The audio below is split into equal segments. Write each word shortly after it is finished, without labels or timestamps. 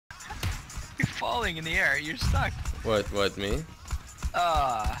You're falling in the air. You're stuck. What, me?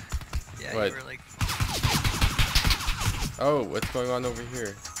 Yeah, What? you were like... Oh, what's going on over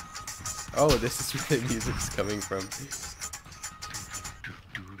here? Oh, this is where the music's coming from.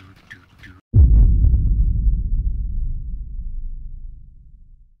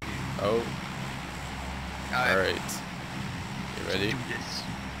 Oh. Alright. You ready? Let's do this.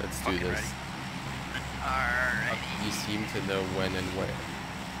 Let's do Fucking this. ready. Alrighty. You seem to know when and where.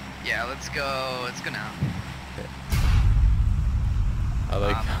 Yeah, let's go now. Okay. I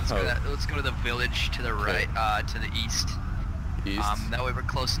like let's go to the village to the right, to the east. East? That way we're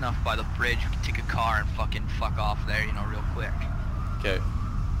close enough by the bridge, we can take a car and fucking fuck off there, you know, real quick. Okay.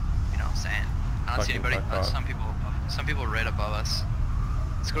 You know what I'm saying? I don't see anybody. Some people right above us.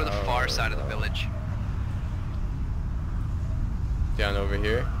 Let's go to the far side of the village. Down over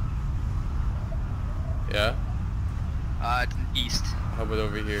here? Yeah? East. How about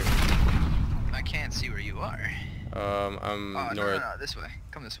over here? I can't see where you are. I'm north. No, this way.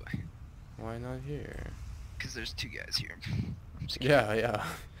 Come this way. Why not here? Because there's two guys here. I'm just Yeah.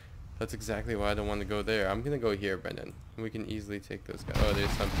 That's exactly why I don't want to go there. I'm gonna go here, Brendan. We can easily take those guys. Oh, there's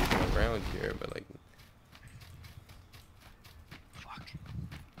some people around here, but like... Fuck.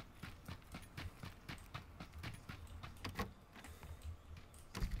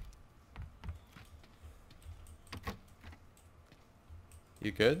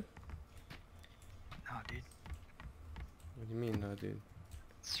 You good? No, dude. What do you mean, no, dude?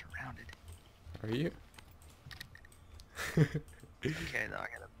 Surrounded. Are you? Okay, though,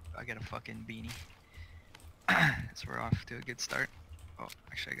 I got a fucking beanie. So we're off to a good start. Oh,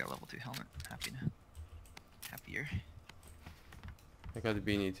 actually I got a level 2 helmet. Happier. I got a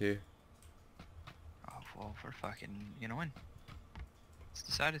beanie too. Oh, well, we're fucking gonna win. It's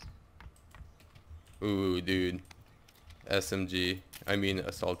decided. Ooh, dude. SMG. I mean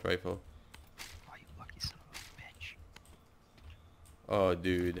assault rifle. Oh, you lucky son of a bitch. Oh,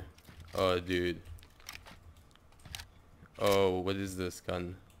 dude. Oh, dude. Oh, what is this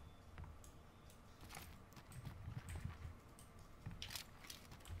gun?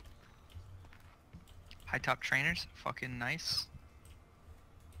 High top trainers, fucking nice.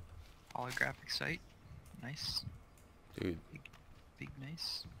 Holographic sight, nice. Dude. Big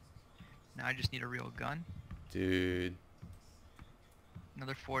nice. Now I just need a real gun. Dude.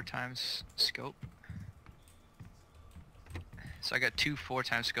 Another 4x scope. So I got 2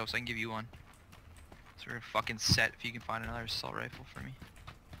 4x scopes. I can give you one. So we're fucking set if you can find another assault rifle for me.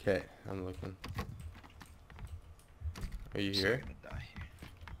 Okay, I'm looking. Are you So here? I'm gonna die here.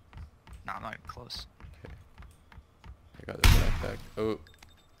 No, I'm not even close. Okay. I got a backpack. Oh,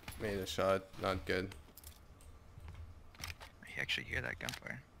 made a shot. Not good. I actually hear that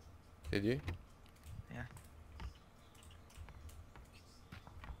gunfire. Did you? Yeah.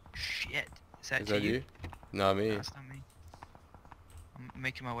 Shit. Is that, Is you? you? Not me. No, that's not me. I'm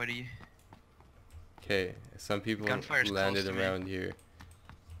making my way to you. Okay, some people Gunfire's landed close to me. around here.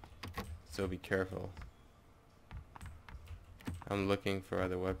 So be careful. I'm looking for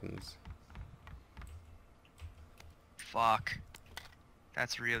other weapons. Fuck.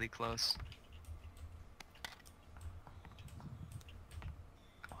 That's really close.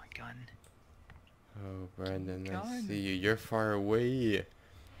 Come on, gun. Oh, Brandon, I Gun. see you. You're far away.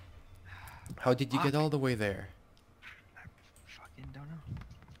 How did you get all the way there? I fucking don't know.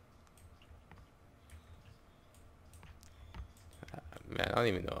 Man, I don't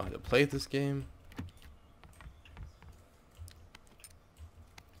even know how to play this game.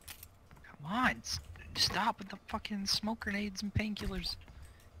 Come on, stop with the fucking smoke grenades and painkillers.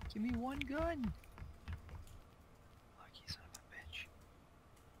 Give me one gun. Lucky son of a bitch.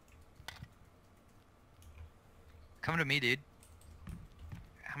 Come to me, dude.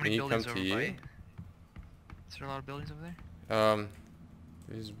 How many Can you buildings come over to by you? you? Is there a lot of buildings over there?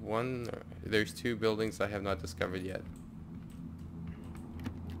 There's one. There's 2 buildings I have not discovered yet.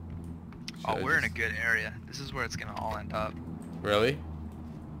 Oh, Should I we're in a just- good area. This is where it's gonna all end up. Really?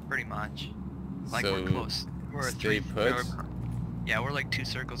 Pretty much. Like So, we're close. We're a stay 3. put? Yeah, we're like 2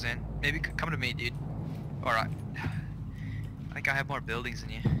 circles in. Maybe come to me, dude. Alright. I think I have more buildings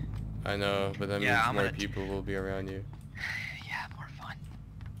than you. I know, but that Yeah, means I'm more gonna people will be around you. Yeah, more fun.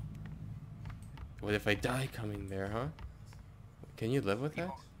 What if I die coming there, huh? Can you live with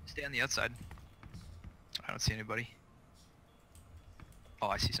that? Stay on the outside. I don't see anybody. Oh,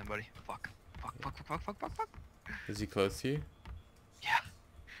 I see somebody. Fuck. Fuck. Is he close to you? Yeah.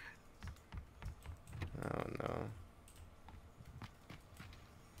 Oh no.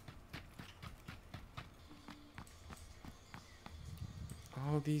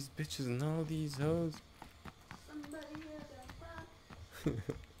 All these bitches and all these hoes.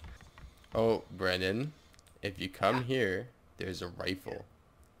 Oh, Brennan, if you come here, there's a rifle.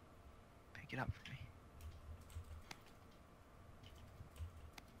 Pick it up for me.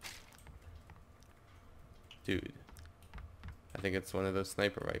 Dude, I think it's one of those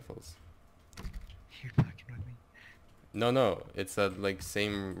sniper rifles. You're fucking with me. No, it's a like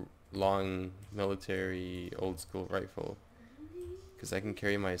same long military old school rifle. Because I can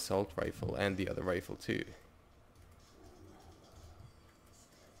carry my assault rifle and the other rifle too.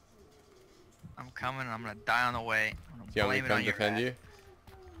 I'm coming. I'm gonna die on the way. I'm Do you want me blame to it come on your defend ass. you?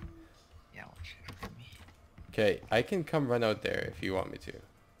 Yeah, watch it for me. Okay, I can come run out there if you want me to.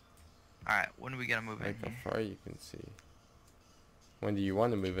 Alright, when do we gotta move in Like how here? far you can see. When do you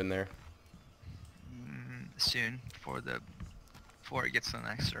want to move in there? Soon, before it gets to the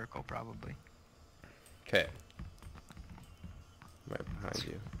next circle, probably. Okay. Right behind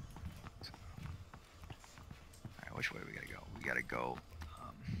you. Alright, which way we gotta go? We gotta go,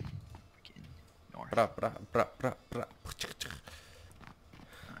 freaking north. Bra, bra, bra, bra, bra.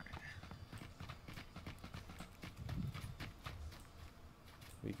 Alright.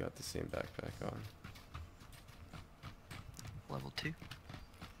 We got the same backpack on. Level 2.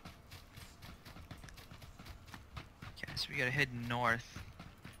 Okay, so we gotta head north.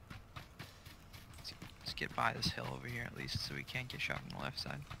 Let's get by this hill over here at least, so we can't get shot from the left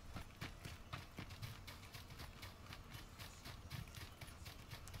side.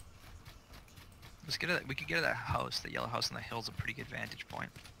 Let's get we could get to that house. The yellow house on the hill's a pretty good vantage point.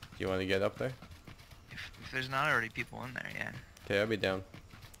 You want to get up there? If there's not already people in there, yeah. Okay, I'll be down.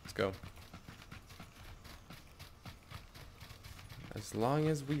 Let's go. As long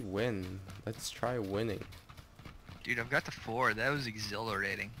as we win. Let's try winning. Dude, I've got the 4. That was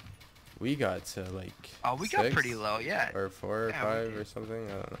exhilarating. We got to like Oh, we got 6 pretty low, yeah. or 4 or Yeah, we 5 did. or something.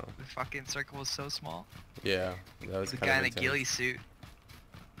 I don't know. The fucking circle was so small. Yeah, that was The kind guy of in the intense. ghillie suit.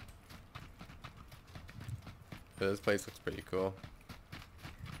 But this place looks pretty cool.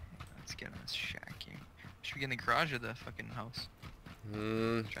 Let's get in this shack here. Should we get in the garage or the fucking house?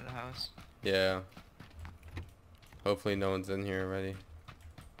 Hmm. Try the house. Yeah. Hopefully no one's in here already.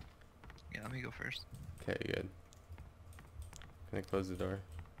 Yeah, let me go first. Okay, good. Can I close the door?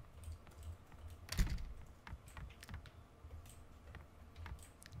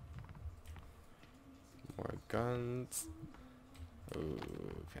 More guns. Ooh,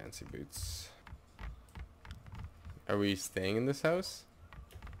 fancy boots. Are we staying in this house?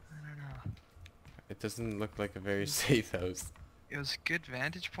 I don't know. It doesn't look like a very safe house. It was a good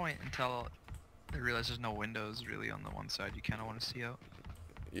vantage point until I realized there's no windows really on the one side you kind of want to see out.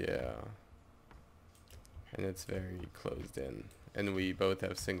 Yeah. And it's very closed in. And we both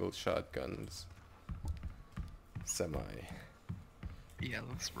have single shotguns. Semi. Yeah,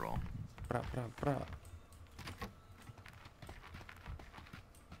 let's roll. Bra, bra, bra.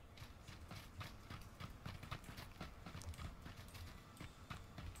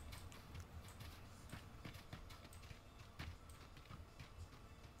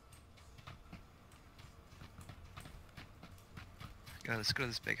 Yeah, let's go to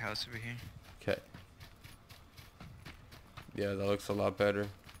this big house over here. Okay. Yeah, that looks a lot better.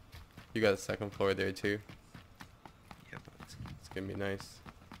 You got a second floor there too. Yep. It's gonna be nice.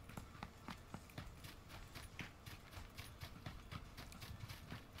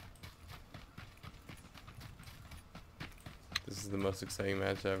 This is the most exciting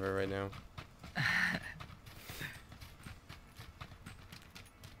match ever right now.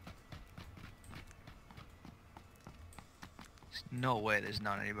 There's no way there's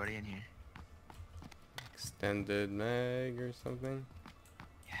not anybody in here. Extended mag or something.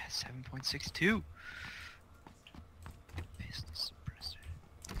 Yeah, 7.62. Pistol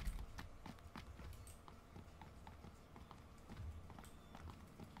suppressor.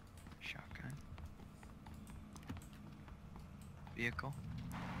 Shotgun. Vehicle.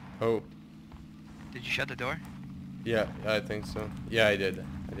 Oh, Did you shut the door? yeah, I think so. Yeah, I did.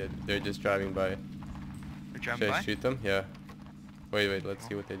 They're just driving by. They're driving Should I by? shoot them? Yeah. Wait, let's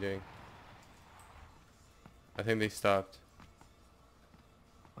see what they're doing. I think they stopped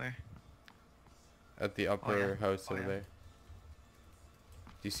Where? at the upper house Oh, over yeah. there.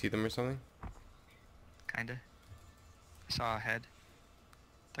 Do you see them or something? Kinda. I saw a head.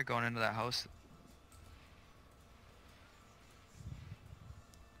 They're going into that house.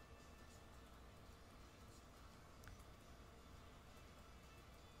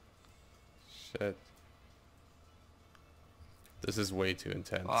 Shit. This is way too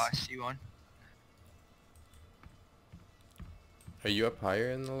intense. Oh, I see one. Are you up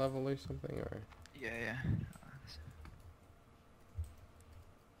higher in the level or something, or? Yeah.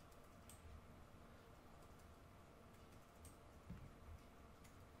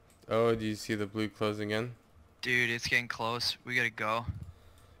 Oh, do you see the blue closing in? Dude, it's getting close. We gotta go.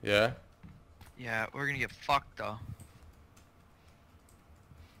 Yeah? Yeah, we're gonna get fucked though.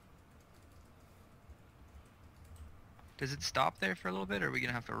 Does it stop there for a little bit, or are we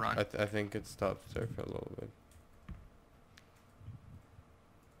gonna have to run? I think it stops there for a little bit.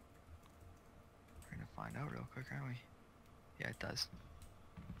 We're gonna find out real quick, aren't we? Yeah, it does.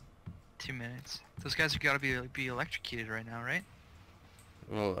 2 minutes. Those guys have gotta be electrocuted right now, right?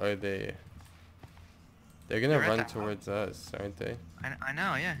 Well, are they? They're gonna They're at run that house. towards us, aren't they? I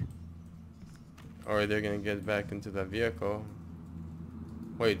know, yeah. Or they're gonna get back into the vehicle.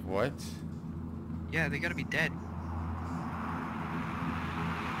 Wait, what? Yeah, they gotta be dead.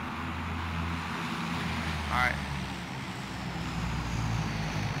 Alright.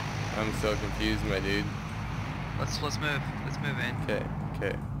 I'm so confused, my dude. Let's move. Let's move in. Okay,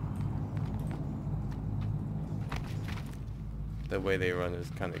 okay. The way they run is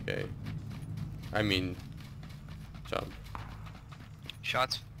kind of gay. I mean, jump.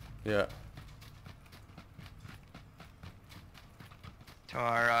 Shots Yeah. to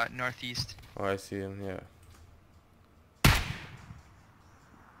our northeast. Oh, I see him. Yeah.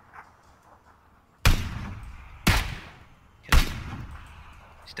 Hit him.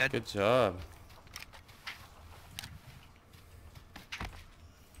 He's dead. Good job.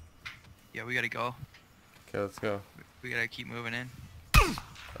 Yeah, we gotta go. Okay, let's go. We gotta keep moving in.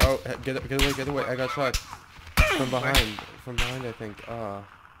 Oh, get away! I got shot from behind. From behind, I think. I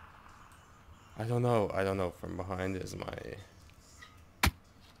don't know. From behind is my.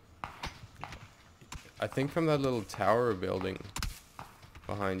 I think from that little tower building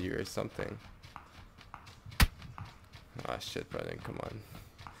behind you or something. Ah, shit, Brennan, come on.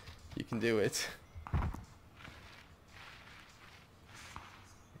 You can do it.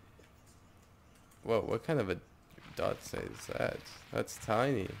 Whoa, what kind of a dot size is that? That's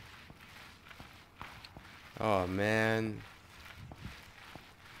tiny. Oh, man.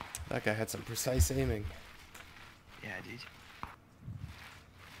 That guy had some precise aiming. Yeah, dude.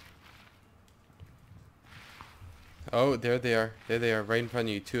 Oh, there they are. There they are, right in front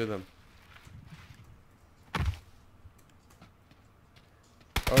of you, 2 of them.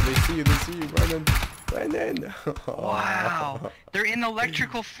 Oh, they see you, Brennan. Brennan! Wow. They're in the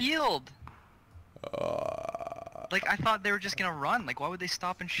electrical field. Oh. Like, I thought they were just gonna run. Like, why would they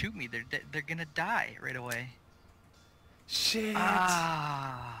stop and shoot me? They're gonna die right away. Shit!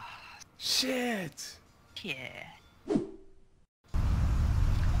 Ah. Shit! Yeah.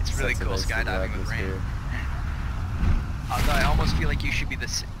 It's really cool skydiving with rain. Although I almost feel like you should be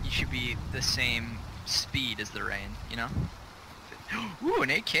the same speed as the rain, you know? Ooh, an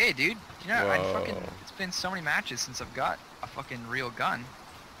AK, dude. You know, it's been so many matches since I've got a fucking real gun.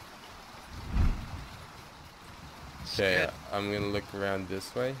 Okay, I'm gonna look around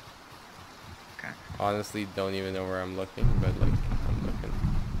this way. Okay. Honestly, don't even know where I'm looking, but like, I'm looking.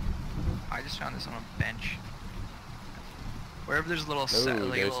 I just found this on a bench. Wherever there's a little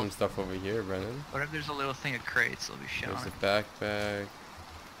There's some stuff over here, Brennan. Wherever there's a little thing of crates, there'll be shit on There's it. a backpack.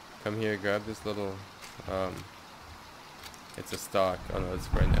 Come here, grab this little, it's a stock. Oh no, it's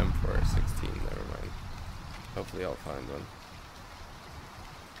for an M416, never mind. Hopefully I'll find one.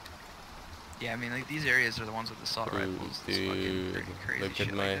 Yeah, I mean, like, these areas are the ones with the assault rifles. It's fucking pretty crazy look shit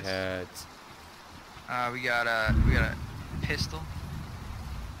at my like hat. this. We got a pistol,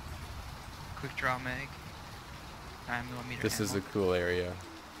 quick draw mag, 9mm. This is a cool area.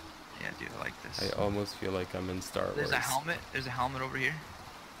 Yeah, dude, I like this. I almost feel like I'm in Star Wars. There's a helmet. There's a helmet over here.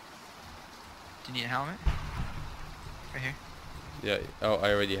 Do you need a helmet? Right here. Yeah. Oh,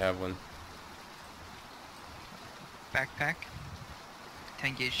 I already have one. Backpack.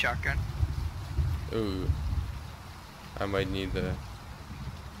 10 gauge shotgun. Ooh. I might need the.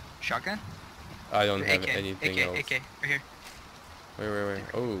 Shotgun? I don't have AK, anything AK, else. AK, right here. Wait.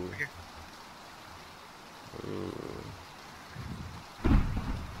 Oh. Right here. Ooh.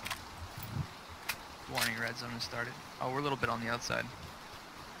 Warning, red zone has started. Oh, we're a little bit on the outside.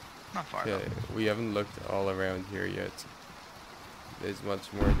 Not far Okay, though. we haven't looked all around here yet. There's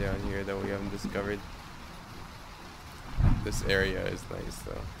much more down here that we haven't discovered. This area is nice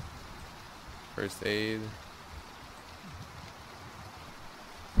though. First aid.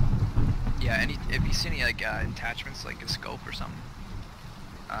 Yeah, if you see any like attachments, like a scope or something,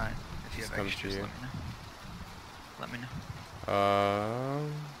 if you Just have come extras, to you. let me know.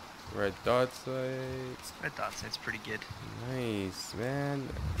 Red dot sights. Red dot sight's pretty good. Nice, man.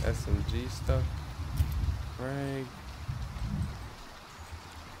 SMG stuff. Frag.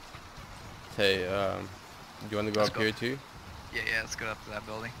 Hey, do you want to go Let's up go. here too? Yeah, let's go up to that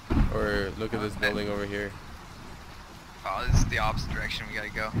building. Or look at this Ben. building over here. Oh, this is the opposite direction we gotta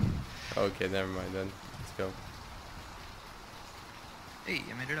go. Okay, never mind then. Let's go. Hey,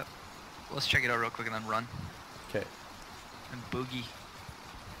 I made it up. Let's check it out real quick and then run. Okay. And boogie.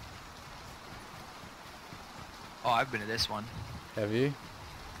 Oh, I've been to this one. Have you?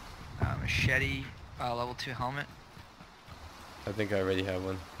 Machete, level 2 helmet. I think I already have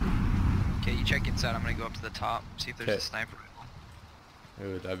one. Okay, you check inside. I'm gonna go up to the top, see if there's a sniper rifle.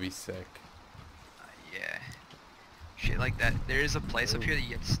 Ooh, that'd be sick. Yeah. Shit like that. There is a place up here that you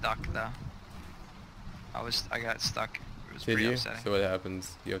get stuck though. I got stuck. It was pretty upsetting. So what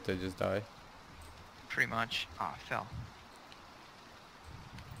happens? You have to just die? Pretty much. Oh, I fell.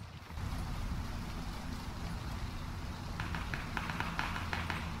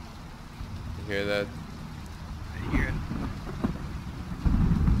 You hear that? I hear it.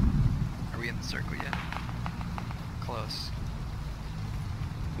 Are we in the circle yet? Close.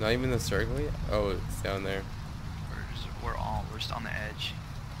 Not even the circle yet? Oh, it's down there. We're just on the edge.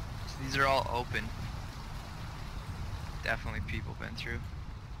 So these are all open. Definitely people been through.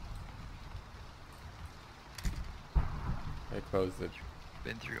 I closed it.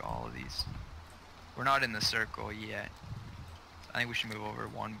 Been through all of these. We're not in the circle yet. I think we should move over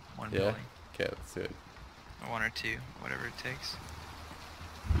one building. Okay, let's do it. Or 1 or 2, whatever it takes.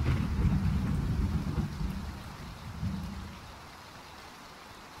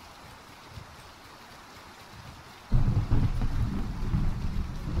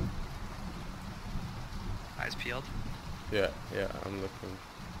 Eyes peeled. Yeah, I'm looking.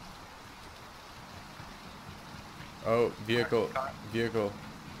 Oh, vehicle. Vehicle.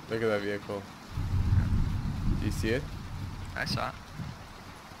 Look at that vehicle. Do you see it? I saw it.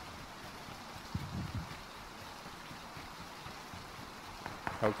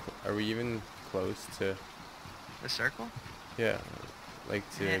 Are we even close to the circle? Yeah, like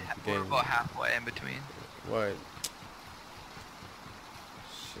to yeah, gain. we're about halfway in between. What?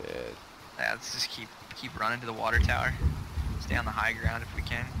 Shit. Yeah, let's just keep running to the water tower. Stay on the high ground if we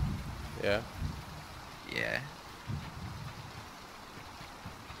can. Yeah? Yeah.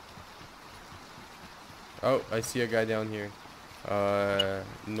 Oh, I see a guy down here.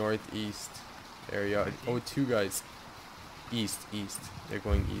 Northeast area. Oh, 2 guys. East. They're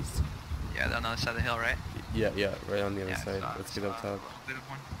going east. Yeah, they're on the other side of the hill, right? Yeah, right on the other side. Let's get up top. A little bit of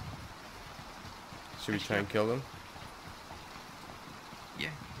one. Should we try and kill them? Yeah.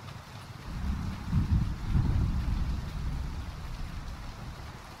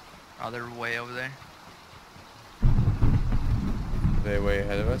 Oh, they're way over there. Are they way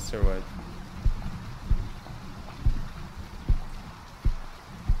ahead of us or what?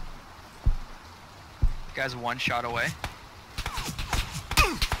 The guy's 1 shot away.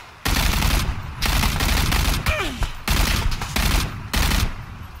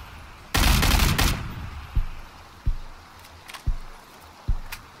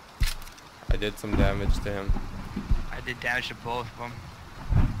 I did some damage to him. I did damage to both of them.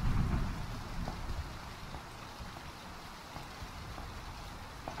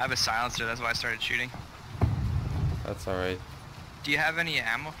 I have a silencer, that's why I started shooting. That's alright. Do you have any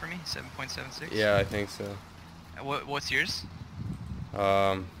ammo for me? 7.76? Yeah, I think so. What's yours?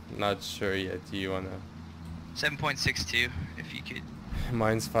 Not sure yet. Do you wanna? 7.62, if you could.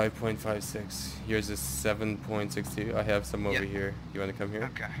 Mine's 5.56. Yours is 7.62. I have some over here. You wanna come here?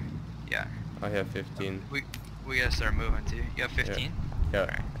 Okay. Yeah. I have 15. We gotta start moving too. You have 15? Yeah.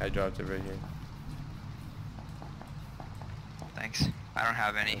 Right. I dropped it right here. Thanks. I don't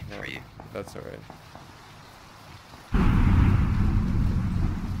have any for you. That's alright.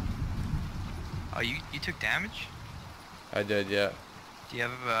 Oh, you took damage? I did, yeah. Do you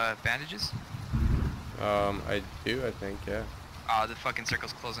have bandages? I do, I think, yeah. Oh, the fucking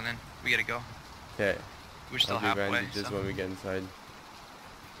circle's closing in. We gotta go. Okay. We're still I'll do halfway. bandages So. when we get inside.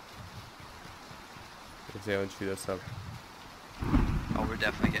 If they don't shoot us up. Oh, we're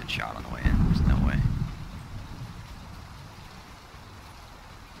definitely getting shot on the way in. There's no way.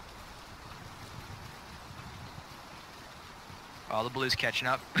 Oh, the blue's catching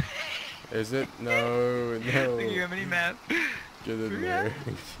up. Is it? No, no. Look at your mini map. Get in there.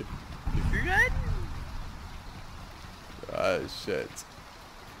 You're good? Ah, shit.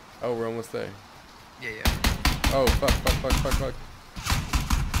 Oh, we're almost there. Yeah. Oh, fuck.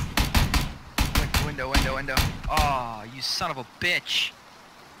 Window. Oh, you son of a bitch.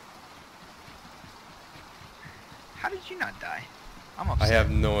 How did you not die? I'm upset. I have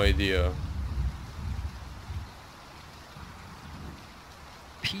no idea.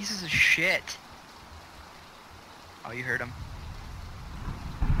 Pieces of shit. Oh, you heard him.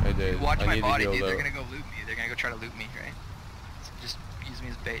 I did. Watch I my need body, to dude. heal They're though. gonna go loot me. They're gonna go try to loot me, right? So just use me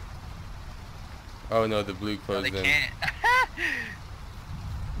as bait. Oh no, the blue No, closed they in. can't.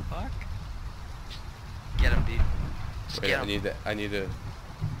 fuck? Get him, dude. Just Wait, get I him. need to.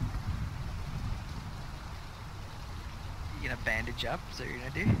 You gonna bandage up? Is that what you're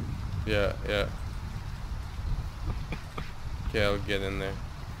gonna do? Yeah, yeah. Okay, I'll get in there.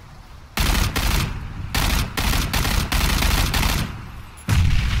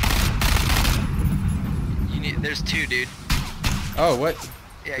 You need. There's two, dude. Oh, what?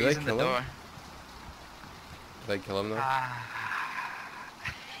 Yeah, Did he's I in the kill him? door. Did I kill him though? Ah.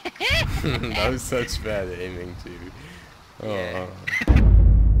 That was such bad aiming too. Oh. Yeah.